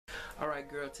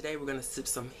Alright girl, today we're gonna sip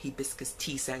some hibiscus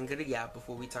tea sangria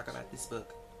before we talk about this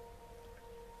book.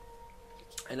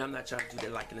 And I'm not trying to do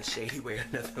that like in a shady way or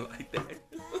nothing like that.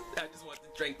 I just want to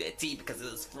drink that tea because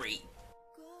it was free.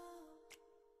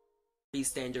 Please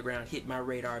stand your ground, hit my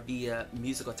radar via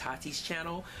Musical Tati's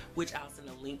channel, which I'll send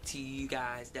a link to you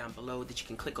guys down below that you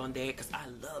can click on there, because I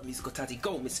love Musical Tati.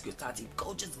 Go Musical Tati,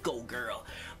 go, just go girl.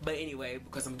 But anyway,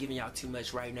 because I'm giving y'all too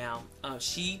much right now,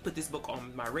 she put this book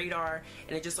on my radar,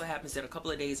 and it just so happens that a couple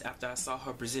of days after I saw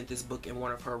her present this book in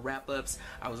one of her wrap-ups,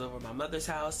 I was over at my mother's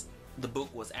house. The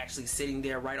book was actually sitting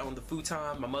there right on the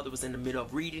futon. My mother was in the middle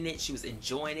of reading it. She was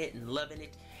enjoying it and loving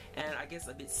it, and I guess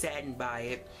a bit saddened by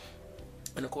it.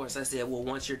 And of course I said, well,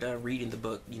 once you're done reading the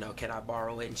book, you know, can I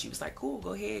borrow it? And she was like, cool,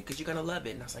 go ahead, because you're gonna love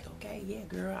it. And I was like, okay, yeah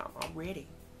girl, I'm ready.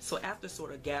 So after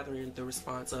sort of gathering the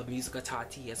response of Musical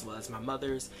Tati as well as my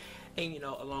mother's, and you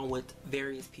know, along with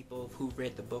various people who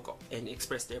read the book and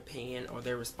expressed their opinion or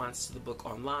their response to the book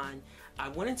online, I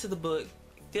went into the book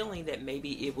feeling that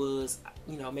maybe it was,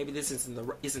 you know, maybe this isn't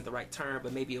the right term,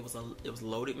 but maybe it was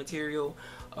loaded material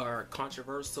or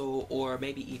controversial or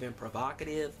maybe even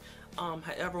provocative.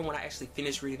 However, when I actually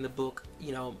finished reading the book,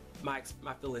 you know, my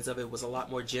feelings of it was a lot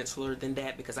more gentler than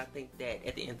that, because I think that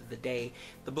at the end of the day,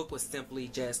 the book was simply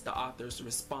just the author's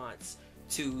response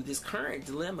to this current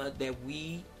dilemma that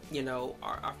we, you know,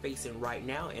 are facing right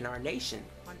now in our nation.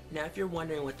 Now, if you're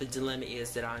wondering what the dilemma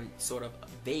is that I'm sort of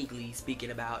vaguely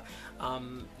speaking about,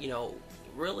 you know,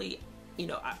 really, you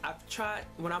know, I've tried,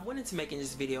 when I went into making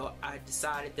this video, I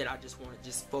decided that I just want to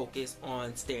just focus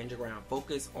on Stand Your Ground,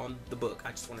 focus on the book.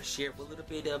 I just want to share a little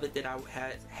bit of it that I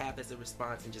have as a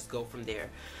response and just go from there.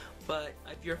 But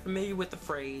if you're familiar with the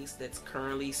phrase that's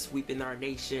currently sweeping our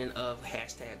nation of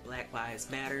hashtag Black Lives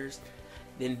Matters,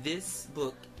 then this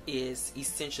book is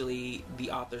essentially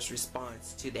the author's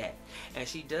response to that. And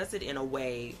she does it in a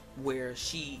way where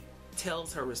she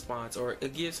tells her response, or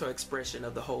it gives her expression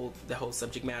of the whole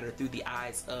subject matter through the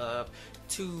eyes of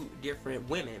two different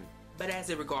women. But as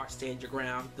it regards Stand Your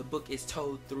Ground, the book is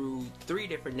told through three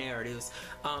different narratives.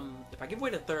 If I give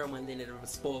away the third one, then it'll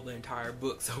spoil the entire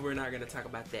book, so we're not going to talk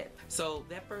about that. So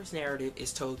that first narrative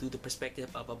is told through the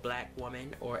perspective of a black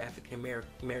woman, or African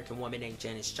American woman, named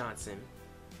Janice Johnson.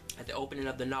 At the opening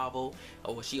of the novel,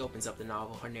 or well, she opens up the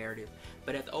novel, her narrative,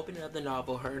 but at the opening of the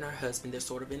novel, her and her husband, they're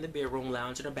sort of in the bedroom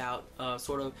lounging about,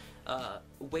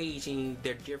 waging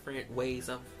their different ways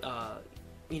of,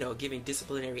 you know, giving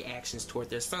disciplinary actions toward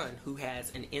their son, who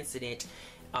has an incident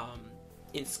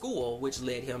in school, which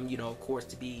led him, you know, of course,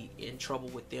 to be in trouble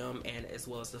with them and as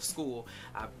well as the school.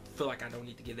 I feel like I don't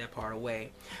need to give that part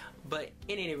away. But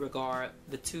in any regard,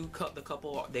 the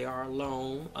couple, they are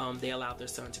alone. They allowed their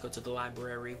son to go to the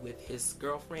library with his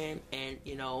girlfriend, and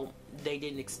you know, they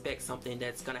didn't expect something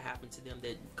that's going to happen to them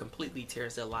that completely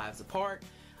tears their lives apart.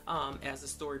 As the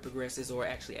story progresses, or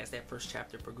actually as that first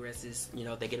chapter progresses, you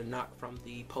know, they get a knock from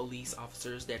the police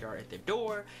officers that are at their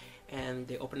door, and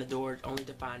they open the door only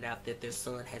to find out that their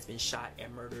son has been shot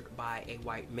and murdered by a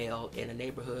white male in a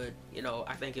neighborhood. You know,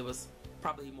 I think it was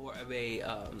probably more of a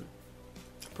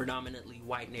predominantly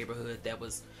white neighborhood that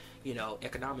was, you know,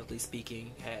 economically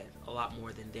speaking, had a lot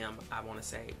more than them, I want to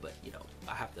say. But you know,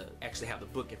 I have to actually have the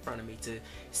book in front of me to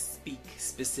speak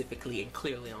specifically and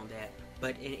clearly on that.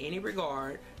 But in any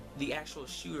regard, the actual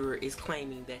shooter is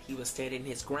claiming that he was standing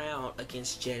his ground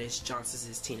against Janice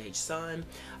Johnson's teenage son.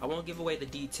 I won't give away the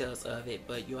details of it,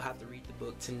 but you'll have to read the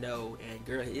book to know. And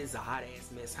girl, it is a hot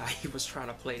ass mess how he was trying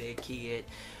to play that kid.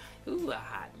 Ooh, a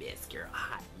hot mess, girl, a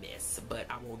hot mess. But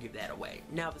I won't give that away.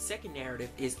 Now, the second narrative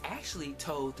is actually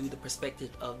told through the perspective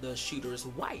of the shooter's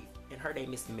wife, and her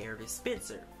name is Meredith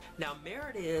Spencer. Now,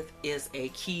 Meredith is a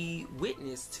key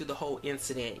witness to the whole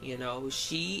incident. You know,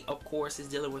 she, of course, is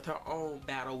dealing with her own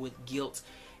battle with guilt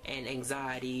and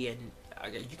anxiety, and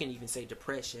you can even say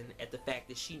depression, at the fact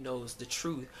that she knows the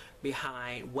truth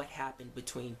behind what happened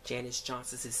between Janice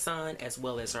Johnson's son as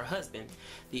well as her husband.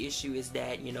 The issue is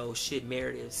that, you know, should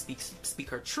Meredith speak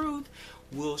her truth?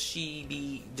 Will she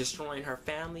be destroying her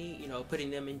family, you know,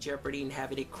 putting them in jeopardy and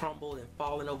having it crumble and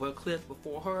falling over a cliff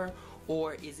before her?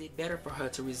 Or is it better for her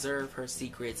to reserve her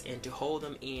secrets and to hold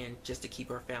them in just to keep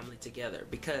her family together?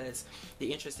 Because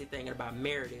the interesting thing about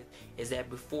Meredith is that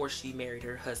before she married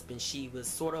her husband, she was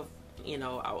sort of, you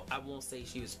know, I won't say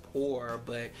she was poor,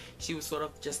 but she was sort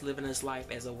of just living this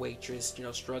life as a waitress, you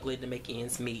know, struggling to make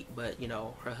ends meet. But you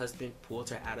know, her husband pulled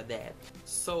her out of that.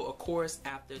 So of course,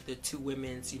 after the two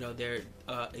women's, you know, their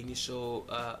initial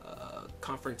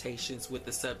confrontations with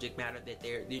the subject matter that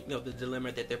they're, you know, the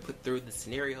dilemma that they're put through, the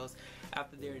scenarios,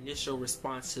 After their initial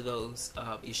response to those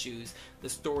issues, the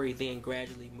story then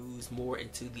gradually moves more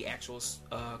into the actual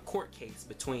court case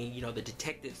between, you know, the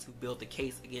detectives who built the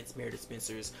case against Meredith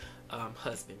Spencer's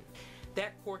husband.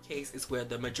 That court case is where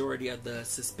the majority of the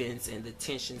suspense and the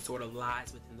tension sort of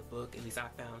lies within the book, at least I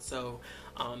found. So,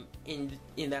 and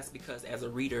that's because as a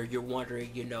reader, you're wondering,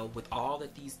 you know, with all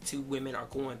that these two women are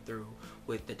going through,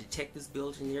 with the detectives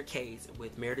building their case,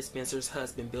 with Meredith Spencer's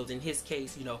husband building his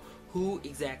case, you know, who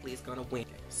exactly is going to win?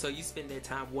 So you spend that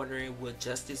time wondering, will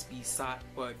justice be sought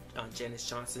for Janice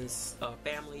Johnson's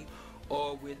family,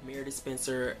 or with Meredith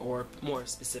Spencer, or more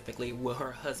specifically, will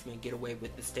her husband get away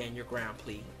with the stand your ground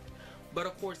plea? But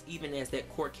of course, even as that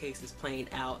court case is playing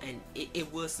out, and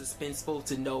it was suspenseful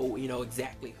to know, you know,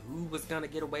 exactly who was gonna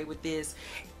get away with this.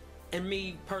 And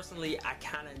me personally, I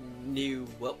kind of knew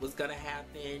what was gonna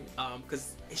happen,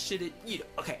 because it should have, you know,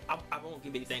 okay, I won't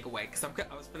give anything away because I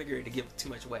was gonna get ready to give too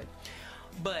much away.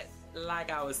 But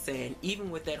like I was saying,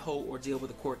 even with that whole ordeal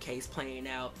with the court case playing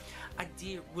out, I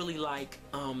did really like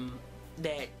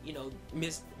that, you know,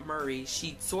 Miss Murray,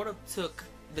 she sort of took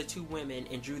the two women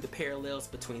and drew the parallels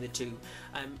between the two.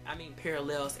 I mean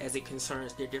parallels as it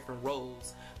concerns their different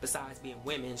roles. Besides being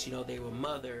women, you know, they were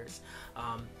mothers.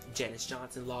 Janice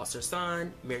Johnson lost her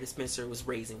son. Meredith Spencer was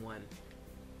raising one.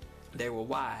 They were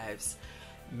wives.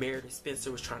 Meredith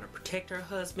Spencer was trying to protect her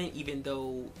husband, even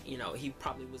though, you know, he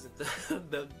probably wasn't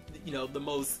the you know, the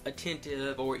most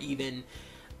attentive, or even,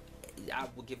 I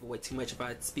will give away too much if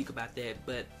I speak about that,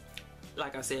 but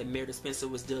like I said, Meredith Spencer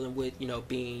was dealing with, you know,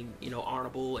 being, you know,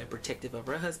 honorable and protective of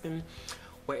her husband,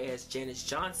 whereas Janice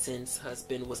Johnson's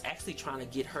husband was actually trying to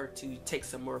get her to take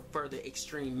some more further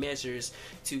extreme measures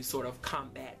to sort of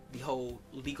combat the whole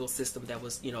legal system that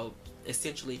was, you know,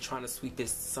 essentially trying to sweep his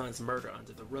son's murder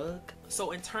under the rug.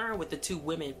 So in turn, with the two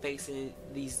women facing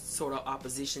these sort of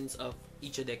oppositions of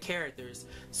each of their characters,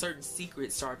 certain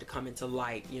secrets start to come into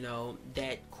light, you know,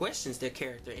 that questions their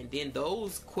character, and then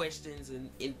those questions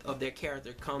of their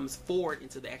character comes forward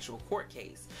into the actual court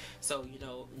case. So, you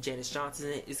know, Janice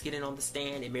Johnson is getting on the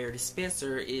stand, and Meredith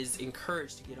Spencer is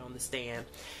encouraged to get on the stand.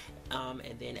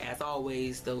 And then, as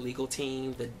always, the legal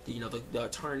team, the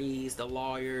attorneys, the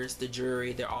lawyers, the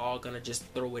jury, they're all gonna just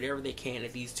throw whatever they can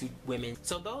at these two women.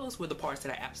 So those were the parts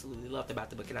that I absolutely loved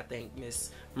about the book, and I think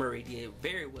Miss Murray did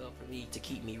very well for me to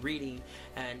keep me reading.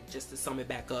 And just to sum it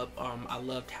back up, I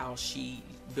loved how she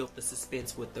built the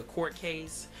suspense with the court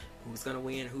case, who's gonna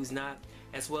win, who's not,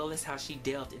 as well as how she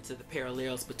delved into the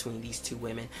parallels between these two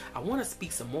women. I want to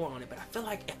speak some more on it, but I feel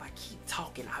like if I keep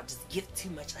talking, I'll just give too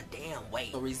much a damn way.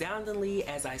 So resoundingly,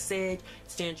 as I said,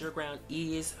 Stand Your Ground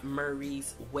is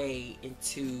Murray's way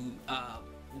into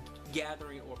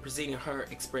gathering or presenting her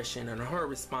expression and her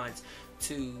response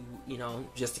to, you know,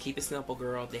 just to keep it simple,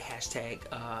 girl, the hashtag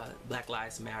Black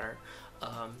Lives Matter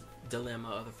dilemma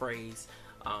of the phrase.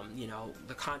 You know,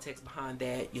 the context behind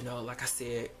that, you know, like I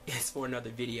said, is for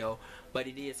another video, but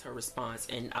it is her response.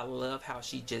 And I love how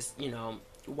she just, you know,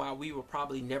 while we will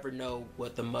probably never know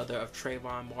what the mother of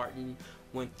Trayvon Martin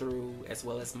went through, as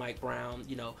well as Mike Brown,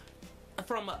 you know,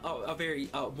 from a very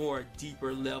more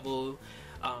deeper level,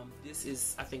 this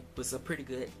is, I think, was a pretty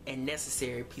good and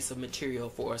necessary piece of material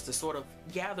for us to sort of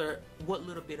gather what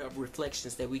little bit of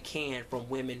reflections that we can from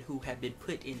women who have been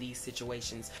put in these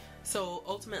situations. So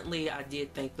ultimately, I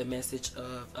did think the message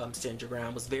of Stand Your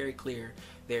Ground was very clear,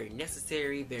 very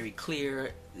necessary, very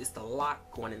clear. It's the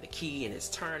lock going in the key and it's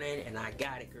turning, and I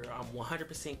got it, girl. I'm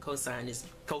 100%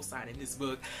 co-signing this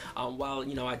book. While,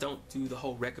 you know, I don't do the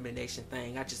whole recommendation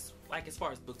thing, I just, like, as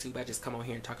far as BookTube, I just come on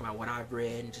here and talk about what I've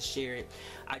read and just share it.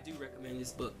 I do recommend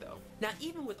this book, though. Now,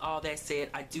 even with all that said,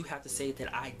 I do have to say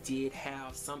that I did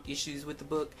have some issues with the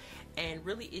book, and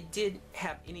really it didn't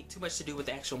have too much to do with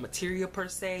the actual material per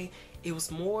se. It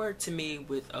was more to me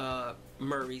with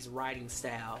Murray's writing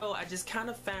style. So I just kind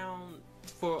of found,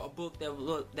 for a book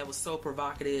that was so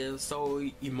provocative, so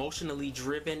emotionally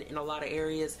driven in a lot of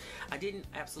areas, I didn't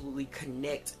absolutely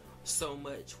connect so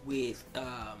much with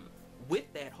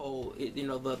that whole, you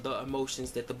know, the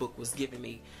emotions that the book was giving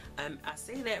me. I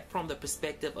say that from the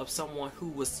perspective of someone who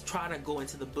was trying to go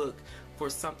into the book for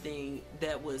something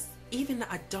that was, even,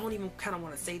 I don't even kind of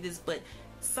want to say this, but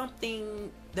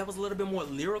something that was a little bit more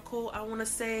lyrical, I want to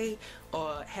say,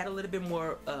 or had a little bit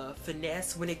more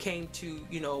finesse when it came to,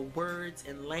 you know, words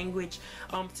and language.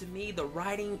 To me, the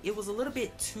writing, it was a little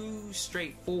bit too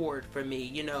straightforward for me.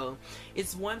 You know,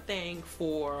 it's one thing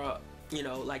for, you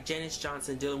know, like Janice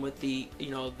Johnson dealing with the, you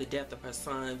know, the death of her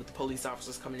son, with the police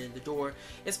officers coming in the door.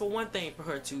 It's for one thing for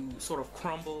her to sort of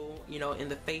crumble, you know, in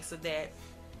the face of that,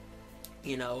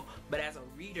 you know. But as a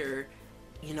reader,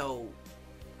 you know,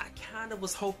 I kind of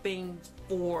was hoping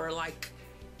for, like,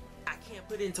 I can't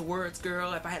put it into words,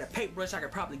 girl. If I had a paintbrush, I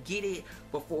could probably get it.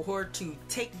 But for her to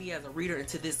take me as a reader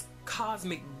into this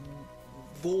cosmic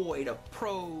void of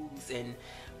prose and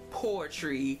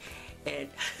poetry, and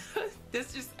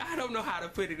that's just, I don't know how to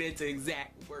put it into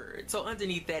exact words. So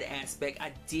underneath that aspect,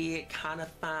 I did kind of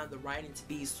find the writing to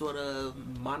be sort of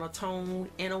monotone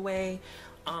in a way.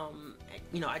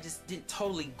 You know, I just didn't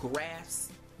totally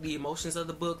grasp the emotions of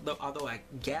the book, though, although I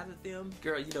gathered them.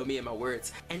 Girl, you know me and my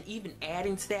words. And even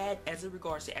adding to that, as it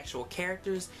regards to actual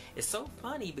characters, it's so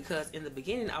funny because in the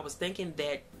beginning I was thinking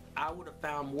that I would have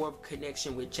found more of a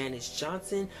connection with Janice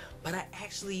Johnson, but I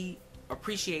actually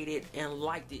appreciated and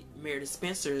liked it, Meredith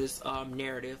Spencer's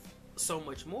narrative so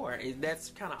much more. And that's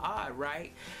kind of odd,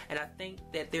 right? And I think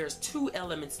that there's two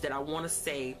elements that I want to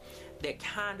say that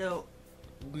kind of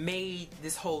made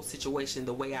this whole situation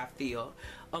the way I feel.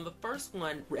 The first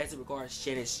one, as it regards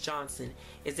Janice Johnson,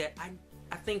 is that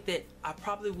I think that I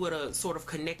probably would have sort of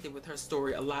connected with her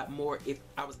story a lot more if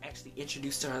I was actually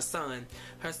introduced to her son.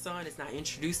 Her son is not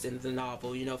introduced in the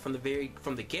novel. You know, from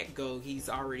the get-go, he's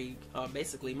already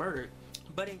basically murdered.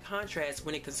 But in contrast,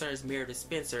 when it concerns Meredith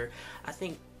Spencer, I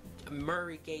think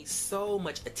Murray gave so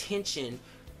much attention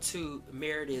to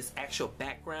Meredith's actual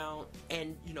background,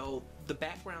 and you know, the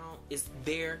background is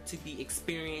there to be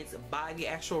experienced by the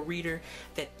actual reader,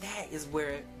 that is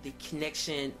where the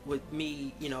connection with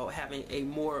me, you know, having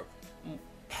more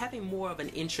of an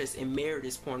interest in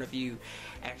Meredith's point of view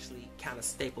actually kind of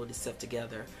stapled itself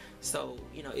together. So,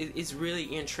 you know, it's really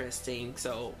interesting.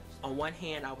 So on one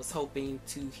hand, I was hoping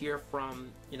to hear from,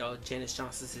 you know, Janice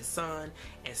Johnson's son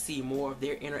and see more of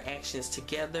their interactions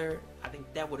together. I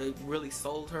think that would have really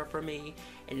sold her for me.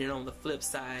 And then on the flip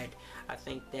side, I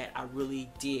think that I really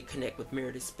did connect with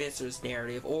Meredith Spencer's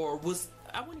narrative, or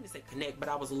I wouldn't even say connect, but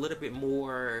I was a little bit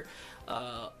more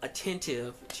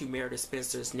attentive to Meredith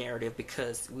Spencer's narrative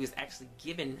because we was actually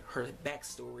given her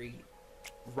backstory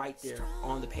right there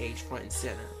on the page, front and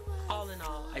center. All in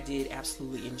all, I did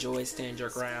absolutely enjoy Stand Your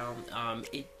Ground.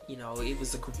 You know, it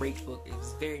was a great book. It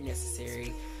was very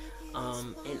necessary.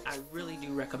 And I really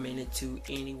do recommend it to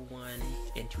anyone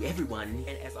and to everyone.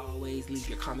 And as always, leave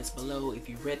your comments below if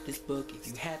you read this book, if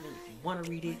you haven't, if you want to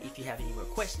read it, if you have any more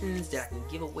questions that I can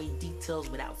give away details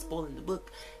without spoiling the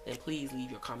book, then please leave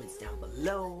your comments down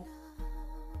below.